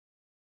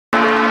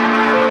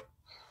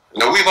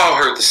Now, we've all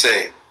heard the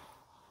saying,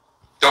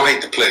 don't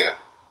hate the player,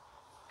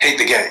 hate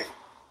the game.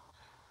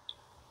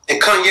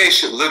 And Kanye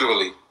should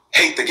literally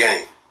hate the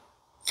game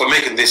for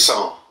making this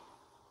song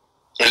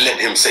and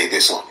letting him say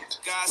this on it.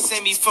 God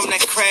sent me from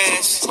that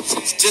crash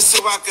just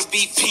so I could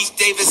beat Pete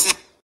Davidson.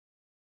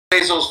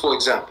 Bezos, for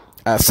example.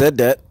 I said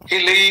that.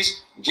 He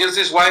leaves, gives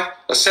his wife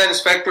a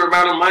satisfactory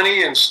amount of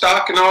money and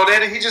stock and all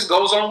that, and he just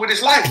goes on with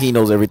his life. He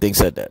knows everything,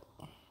 said that.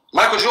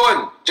 Michael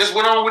Jordan just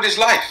went on with his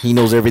life. He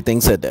knows everything,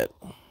 said that.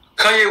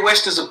 Kanye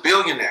West is a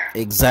billionaire.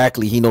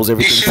 Exactly. He knows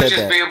everything, said that. He should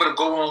just be able to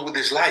go on with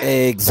his life.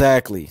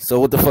 Exactly. So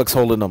what the fuck's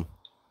holding him?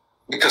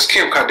 Because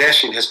Kim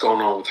Kardashian has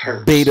gone on with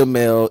her. Beta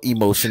male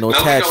emotional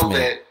attachment. We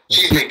know that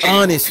she's been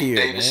honest Pete here,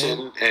 Davidson,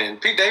 man.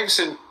 And Pete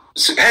Davidson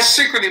has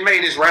secretly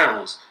made his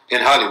rounds in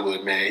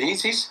Hollywood, man.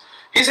 He's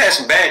had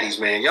some baddies,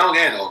 man, young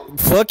and old.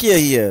 Fuck yeah,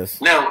 he is.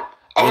 Now,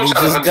 I want he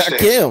y'all to just understand. got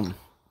Kim.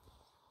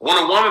 When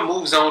a woman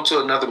moves on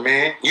to another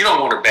man, you don't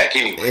want her back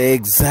anyway.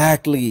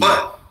 Exactly.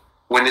 But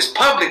when it's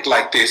public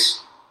like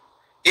this,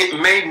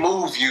 it may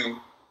move you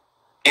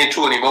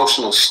into an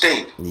emotional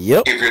state.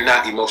 Yep. If you're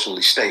not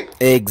emotionally stable.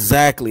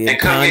 Exactly. And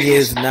Kanye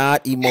is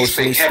not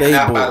emotionally he's been stable.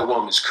 Out by the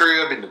woman's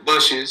crib in the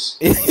bushes.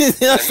 I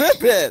said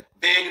that.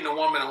 Begging the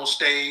woman on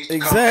stage. To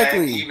exactly.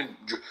 Come back. He even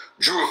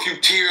drew a few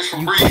tears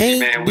from breathing. You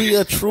man, can't be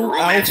a true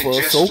alpha,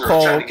 gesture,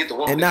 so-called,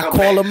 and not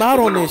call him out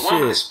on this shit.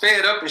 When is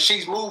fed up and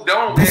she's moved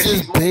on, this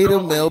is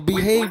beta male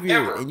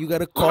behavior, and you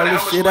gotta call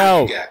this shit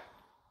out.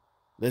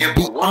 Let's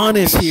be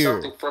honest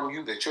here. Something from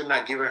you that you're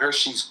not giving her,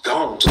 she's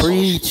gone.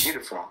 Preach. She can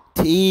get it from.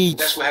 Teach.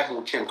 That's what happened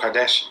with Kim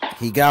Kardashian.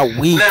 He got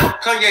weak. Now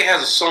Kanye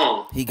has a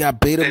song. He got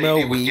beta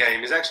male weak.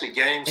 Game. It's actually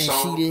Game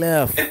song. And she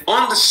left. And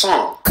on the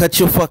song, cut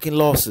your fucking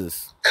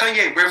losses.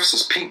 Kanye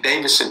references Pete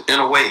Davidson in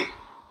a way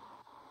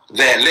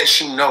that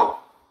lets you know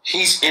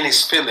he's in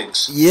his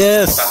feelings.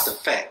 Yes. About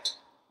the fact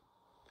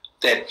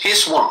that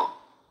his woman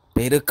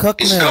beta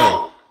cuck is now.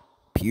 gone.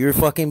 Pure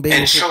fucking beta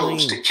and supreme.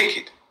 chose to kick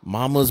it.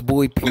 Mama's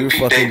boy, pure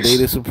fucking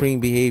beta supreme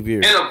behavior.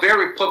 In a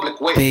very public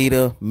way.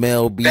 Beta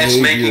male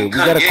behavior. We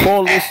gotta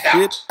call this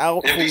shit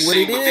out for what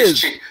it is.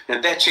 Chick,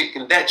 and that chick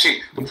and that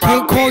chick. You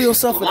can't call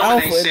yourself an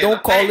alpha and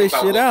don't call this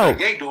shit out.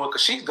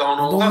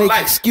 Don't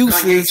make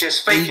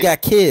excuses. You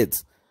got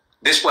kids.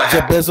 This what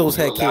Jeff Bezos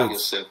had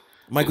kids.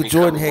 Michael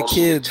Jordan had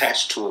kids.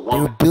 They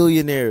were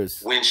billionaires.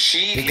 When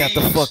they got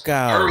the fuck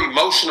out. Her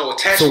emotional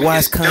attachment so why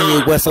is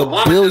Kanye West a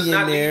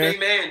billionaire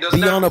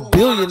beyond a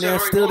billionaire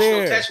still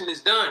there?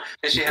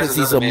 Because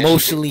he's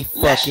emotionally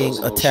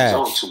fucking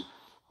attached.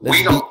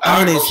 Let's be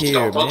honest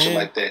here, man.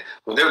 Like that.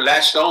 When they're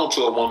latched on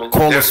to a woman,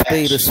 call a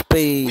spade a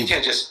spade. We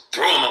can't just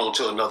throw them on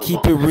to another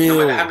Keep woman. it real.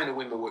 No matter how many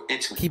women were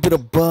intimate. Keep it a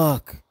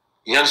buck.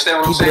 You understand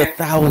what I'm saying? Keep it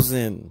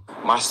 1,000.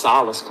 My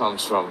solace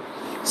comes from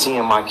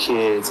seeing my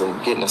kids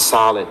and getting a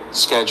solid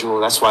schedule.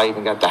 That's why I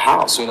even got the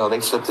house. You know,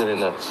 they flipped it in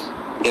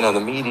the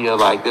media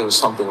like there was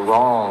something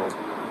wrong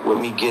with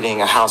me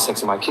getting a house next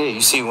to my kid.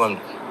 You see, when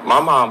my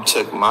mom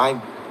took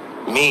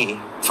me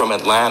from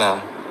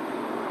Atlanta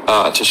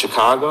to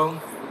Chicago,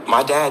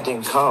 my dad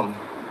didn't come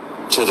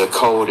to the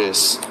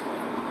coldest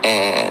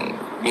and,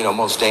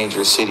 most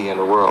dangerous city in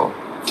the world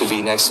to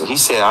be next to me. He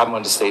said, I'm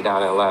going to stay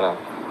down in Atlanta,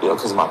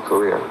 because of my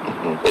career.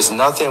 Mm-hmm. It's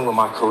nothing with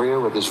my career,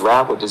 with this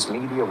rap, with this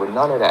media, with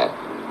none of that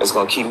that's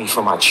going to keep me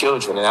from my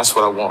children. And that's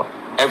what I want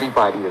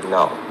everybody to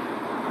know.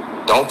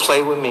 Don't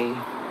play with me.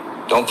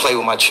 Don't play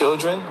with my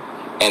children.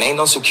 And ain't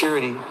no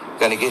security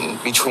going to get in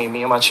between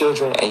me and my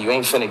children. And you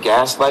ain't finna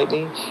gaslight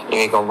me. You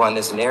ain't going to run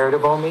this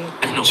narrative on me.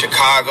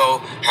 Chicago,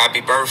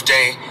 happy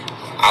birthday.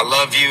 I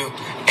love you.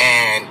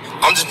 And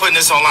I'm just putting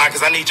this online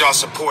because I need y'all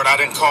support. I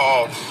didn't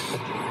call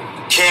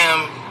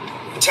Kim,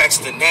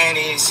 text the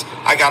nannies.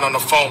 I got on the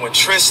phone with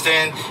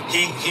Tristan.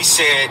 He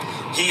said,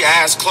 he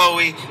asked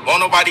Chloe, won't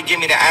nobody give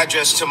me the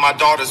address to my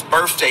daughter's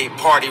birthday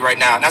party right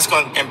now? And that's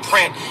going to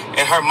imprint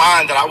in her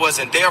mind that I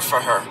wasn't there for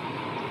her.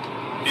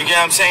 You get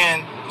what I'm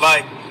saying?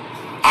 Like,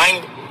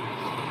 I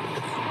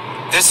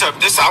was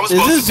supposed to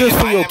this just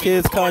be for your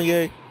kids,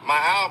 Kanye? My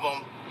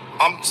album.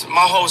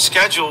 My whole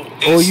schedule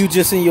is or you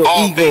just in your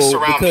all ego based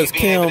around because me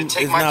being Kim able to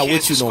take is my not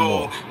kids with you to no school,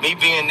 more. me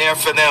being there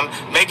for them,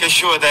 making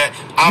sure that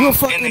I'm You're a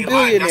fucking in their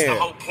life. That's billionaire. the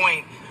whole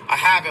point of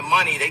having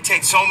money. They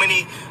take so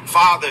many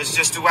fathers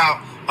just throughout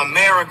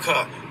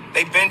America.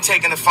 They've been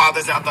taking the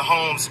fathers out the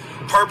homes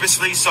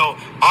purposely. So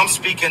I'm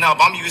speaking up.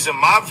 I'm using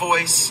my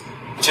voice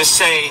to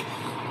say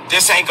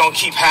this ain't gonna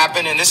keep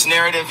happening. This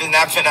narrative is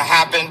not gonna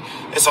happen.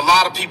 There's a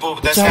lot of people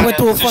that's y'all went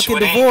through a fucking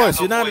divorce.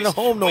 You're not in the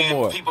home no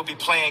more. People be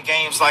playing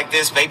games like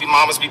this. Baby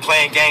mamas be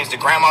playing games. The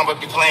grandmama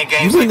be playing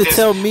games. You mean like to this.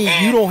 tell me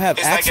And you don't have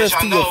it's access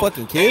like, to your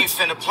fucking kids?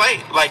 They ain't finna play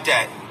like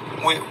that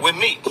with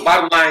me. The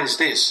bottom line is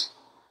this: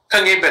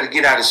 Kanye better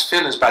get out his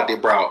feelings about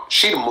that broad.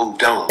 She done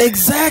moved on.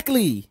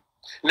 Exactly.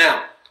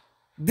 Now,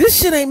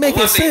 this shit ain't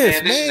making sense,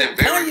 this man. is in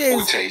very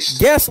poor Kanye's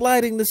taste.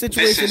 gaslighting the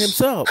situation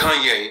himself.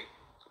 Kanye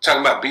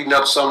talking about beating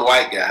up some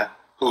white guy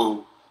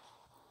who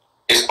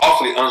is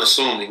awfully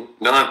unassuming,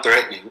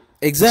 non-threatening.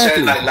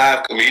 Exactly. Saturday Night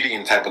Live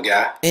comedian type of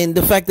guy. And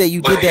the fact that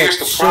you did that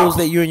shows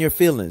that you're in your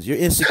feelings. You're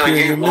insecure.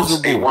 Kanye You're wants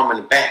miserable. a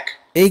woman back.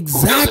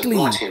 Exactly. Who doesn't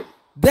want him.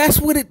 That's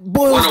what it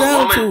boils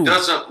down to. When a woman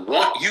doesn't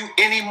want you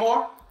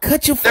anymore,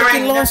 cut your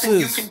fucking losses. There ain't nothing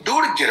you can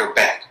do to get her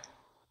back.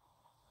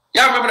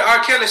 Y'all remember the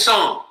R. Kelly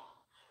song?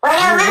 No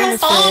matter how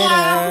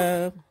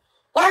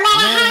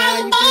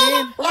you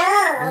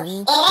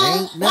been,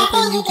 ain't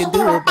nothing you can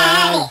do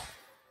about it.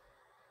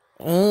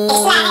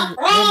 No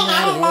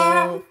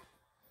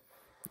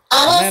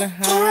matter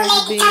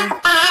how you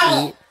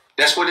been.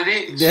 That's what it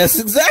is. That's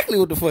exactly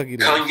what the fuck it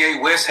is.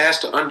 Kanye West has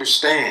to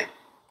understand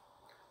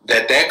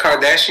that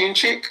Kardashian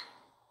chick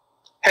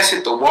has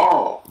hit the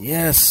wall.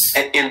 Yes.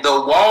 And in the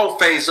wall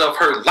phase of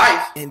her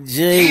life, and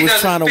Jay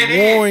was trying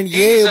to warn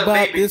Ye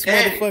about this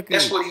motherfucker.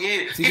 That's what he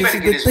is. See, this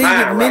is the thing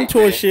with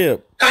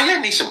mentorship. Right,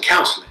 Kanye needs some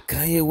counseling.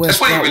 Kanye West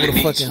got with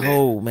a fucking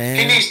hoe, man.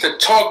 He needs to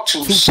talk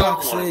to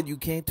someone. Tupac said you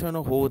can't turn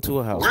a hoe into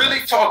a house. Really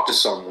talk to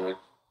someone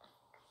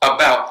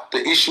about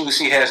the issues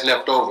he has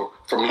left over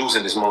from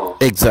losing his mom.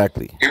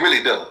 Exactly. He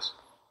really does.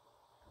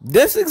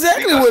 That's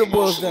exactly what it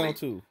boils down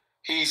to.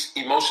 He's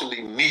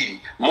emotionally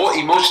needy, more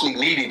emotionally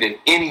needy than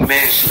any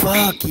man should be.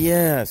 Fuck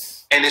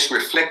yes. And it's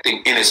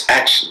reflecting in his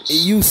actions.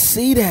 You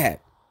see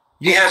that.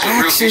 Your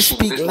actions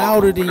speak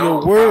louder than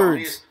your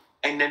words.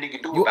 Ain't nothing you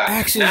can do your about it.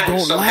 actions now,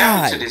 don't lie.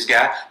 Happened to this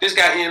guy. This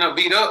guy ended up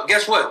beat up.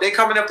 Guess what? They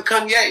coming up to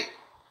Kanye.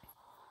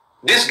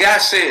 This guy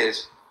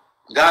says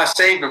God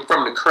saved him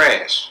from the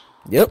crash.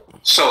 Yep.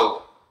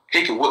 So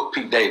he can whoop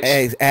Pete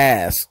Davidson.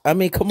 Ass. I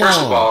mean, come on.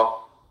 First of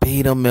all,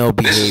 beta male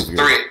behavior. This is a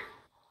threat.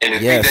 And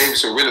if Pete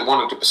Davidson really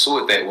wanted to pursue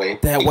it that way,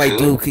 that white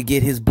dude could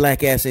get his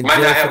black ass in jail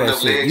for that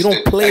shit. You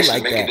don't play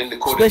like that,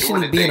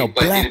 especially being a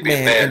black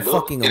man in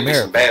fucking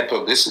America. Bad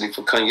publicity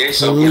for Kanye.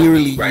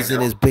 Clearly, he's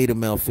in his beta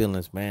male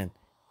feelings, man.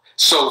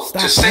 So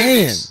to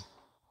say this,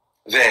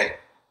 that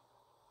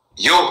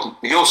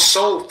your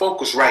sole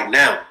focus right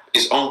now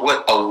is on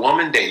what a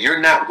woman that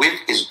you're not with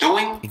is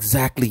doing.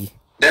 Exactly.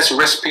 That's a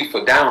recipe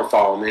for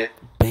downfall, man.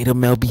 Beta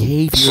male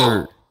behavior.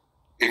 So,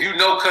 if you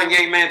know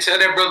Kanye, man, tell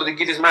that brother to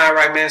get his mind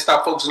right, man.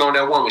 Stop focusing on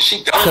that woman.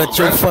 She gone, cut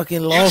your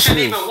fucking losses. You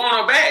shouldn't even want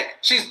her back.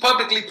 She's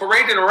publicly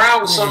parading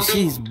around with some dude.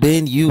 She's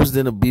been used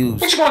and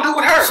abused. What you gonna do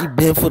with her? She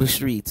been for the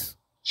streets.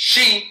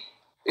 She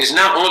is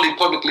not only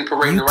publicly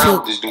parading around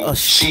with this dude.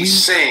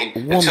 She's saying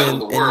and telling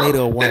the world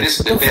that this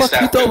is the best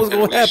outcome was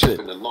gonna happen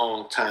in a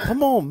long time.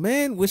 Come on,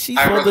 man. When she's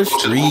for the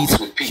streets,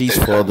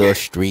 she's for the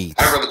streets.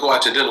 I'd rather go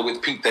out to dinner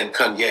with Pete than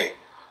Kanye.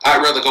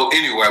 I'd rather go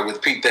anywhere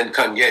with Pete than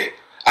Kanye.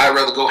 I'd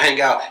rather go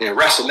hang out and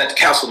wrestle at the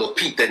castle of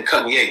Pete than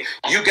Kanye.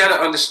 You got to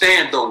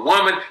understand, the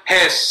woman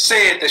has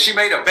said that she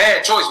made a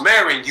bad choice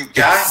marrying you,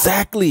 guys.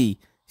 Exactly.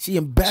 She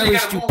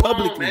embarrassed you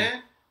publicly. On,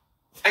 man.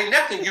 Ain't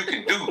nothing you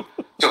can do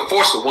to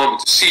force a woman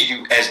to see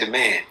you as the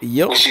man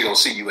when she don't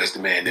see you as the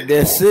man anymore.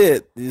 That's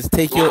it. Just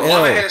take your L. When a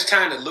woman has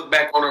time to look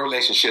back on a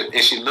relationship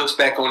and she looks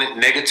back on it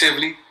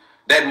negatively,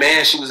 that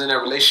man she was in a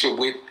relationship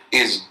with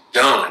is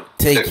done.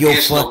 Take your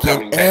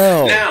fucking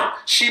L. Now,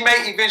 she may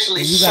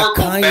eventually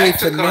circle back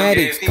to Kanye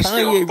if he's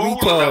still fool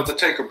enough to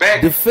take her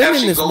back.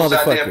 Defending this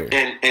motherfucker.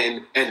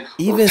 And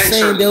even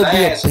saying there'll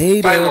be a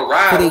beta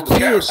for their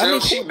kids. I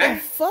mean, what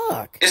the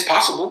fuck? It's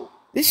possible.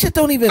 This shit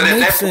don't even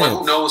make sense. Point,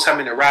 who knows how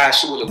many rides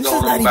she would have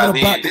gone on by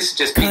then. This is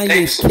just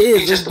Kanye's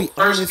kids. Let's be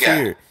honest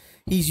here.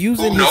 He's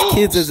using his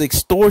kids as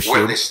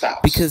extortion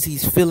because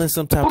he's feeling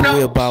some type of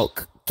way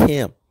about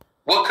Kim.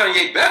 What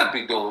Kanye better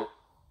be doing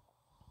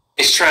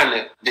is trying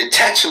to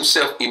detach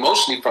himself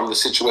emotionally from the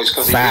situation,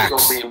 because he's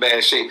going to be in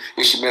bad shape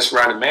if she mess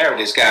around and marry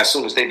this guy as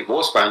soon as they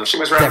divorce finally. She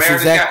mess around and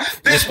marry this guy.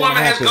 This woman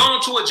has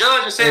gone to a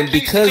judge and said, and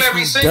because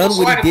he's done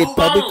what he did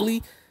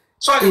publicly,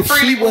 if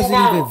she wasn't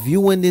even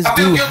viewing this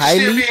dude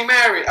highly,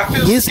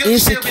 his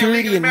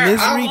insecurity and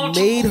misery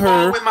made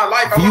her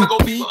view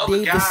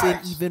Pete Davidson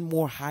even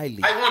more highly.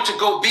 I want to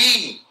go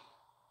be.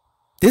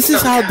 This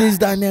is how these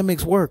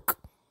dynamics work.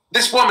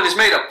 This woman has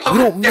made a public We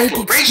don't make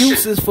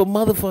excuses for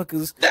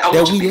motherfuckers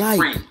that we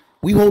like.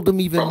 We hold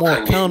them even more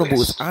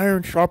accountable. It's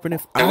iron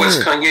sharpeneth iron. And what's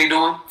Kanye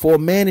doing? For a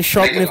man is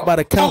sharpeneth by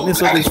the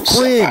countenance of his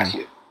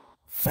friend.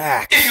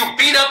 Facts. If you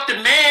beat up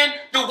the man,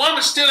 the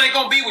woman still ain't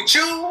gonna be with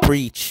you.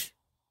 Preach.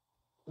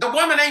 The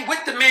woman ain't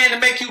with the man to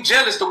make you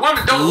jealous. The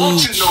woman don't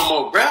want you no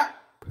more, bruh.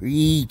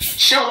 Preach.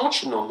 She don't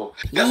want you no more.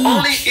 The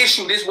only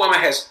issue this woman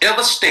has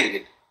ever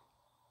stated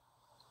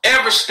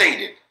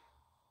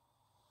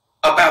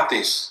about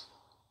this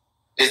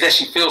is that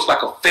she feels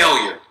like a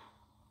failure.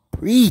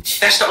 Preach.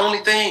 That's the only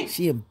thing.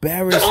 She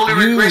embarrassed The only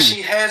regret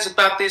she has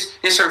about this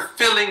is her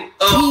feeling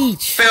of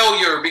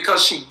failure,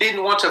 because she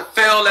didn't want to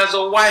fail as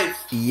a wife.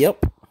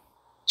 Yep.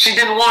 She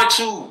didn't want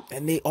to.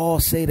 And they all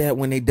say that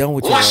when they done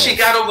with you. Once she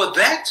got over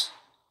that,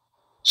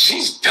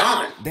 she's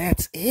done.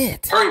 That's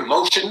it. Her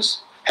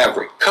emotions have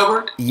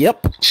recovered.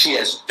 Yep. She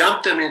has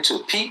dumped them into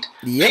Pete.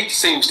 Yep. Pete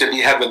seems to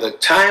be having the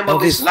time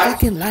of his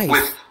life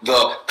with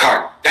the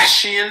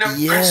Kardashian.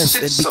 Yes,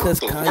 and because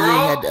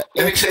Kanye had the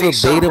extra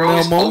beta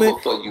male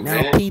moment,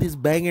 now man. Pete is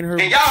banging her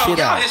shit out.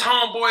 Y'all his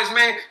homeboys,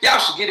 man, y'all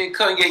should get in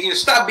Kanye ear.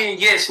 Stop being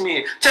yes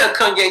men. Tell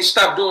Kanye to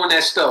stop doing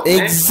that stuff,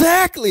 man.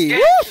 Exactly. Yeah,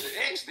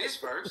 this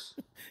verse.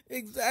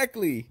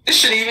 Exactly. This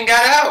shouldn't even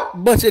got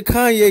out. Bunch of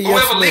Kanye yes men.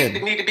 Whoever leaked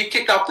it need to be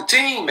kicked off the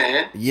team,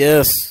 man.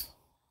 Yes.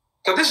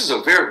 Because this is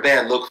a very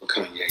bad look for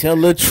Kanye. Tell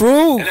the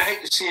truth. And I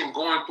hate to see him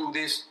going through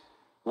this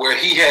where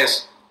he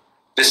has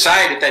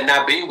decided that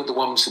not being with the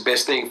woman is the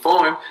best thing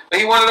for him. But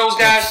he one of those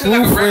guys too,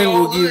 like a friend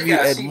will give you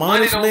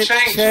admonishment,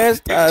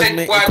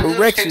 chastisement, and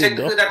correction.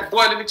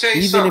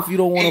 Even if you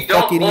don't want to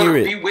fucking hear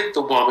it. He don't want to be with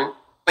the woman,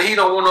 but he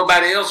don't want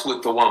nobody else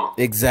with the woman.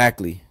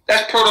 Exactly.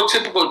 That's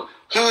prototypical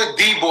hood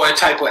D-boy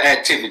type of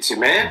activity,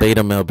 man.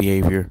 Beta male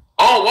behavior.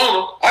 I don't want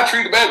him. I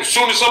treat it bad. As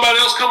soon as somebody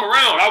else come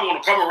around, I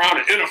want to come around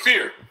and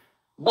interfere.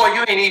 Boy,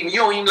 you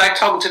don't even like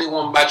talking to the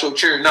woman about your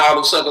children. Now all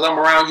of a sudden, I'm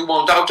around, you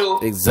want to talk to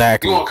her?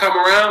 Exactly. You want to come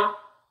around?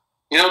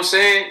 You know what I'm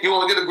saying? You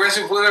want to get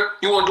aggressive with her?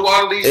 You want to do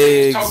all of these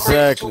things? Talk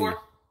crazy to her?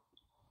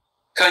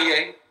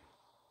 Kanye,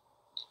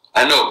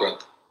 I know, brother,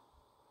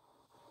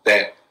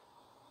 that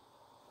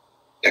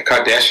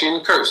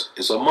Kardashian curse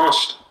is a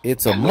monster.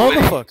 It's a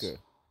motherfucker.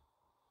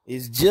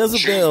 It's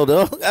Jezebel,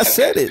 though. I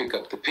said it. Pick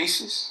up the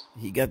pieces.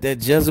 He got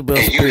that Jezebel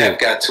and spirit. You have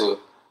got to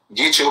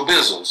get your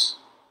bizzles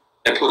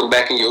and put them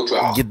back in your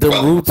drawer. Get the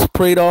roots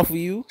prayed off of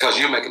you. Because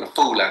you're making a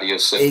fool out of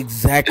yourself.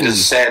 Exactly. It's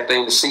a sad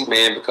thing to see,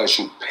 man, because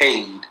you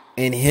paid.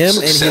 And him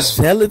and his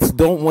zealots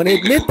don't want to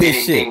admit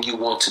this shit. Anything you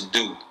want to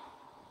do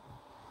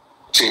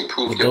to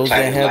improve your those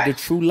that have life.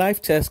 the true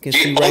life test can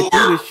Get see right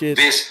through this shit.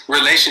 This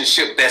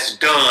relationship that's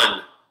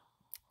done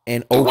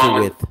and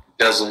over with.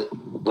 Doesn't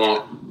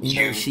want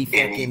you. She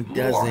fucking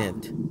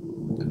doesn't.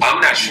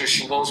 I'm not sure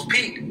she wants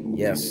Pete.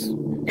 Yes.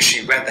 But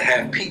she'd rather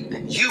have Pete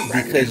than you.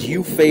 Because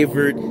you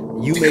favored.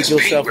 You make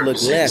yourself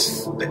look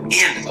less. The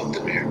end of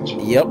the marriage.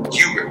 Yep.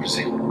 You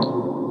represent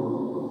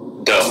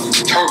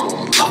the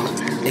turmoil of the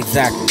marriage.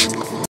 Exactly.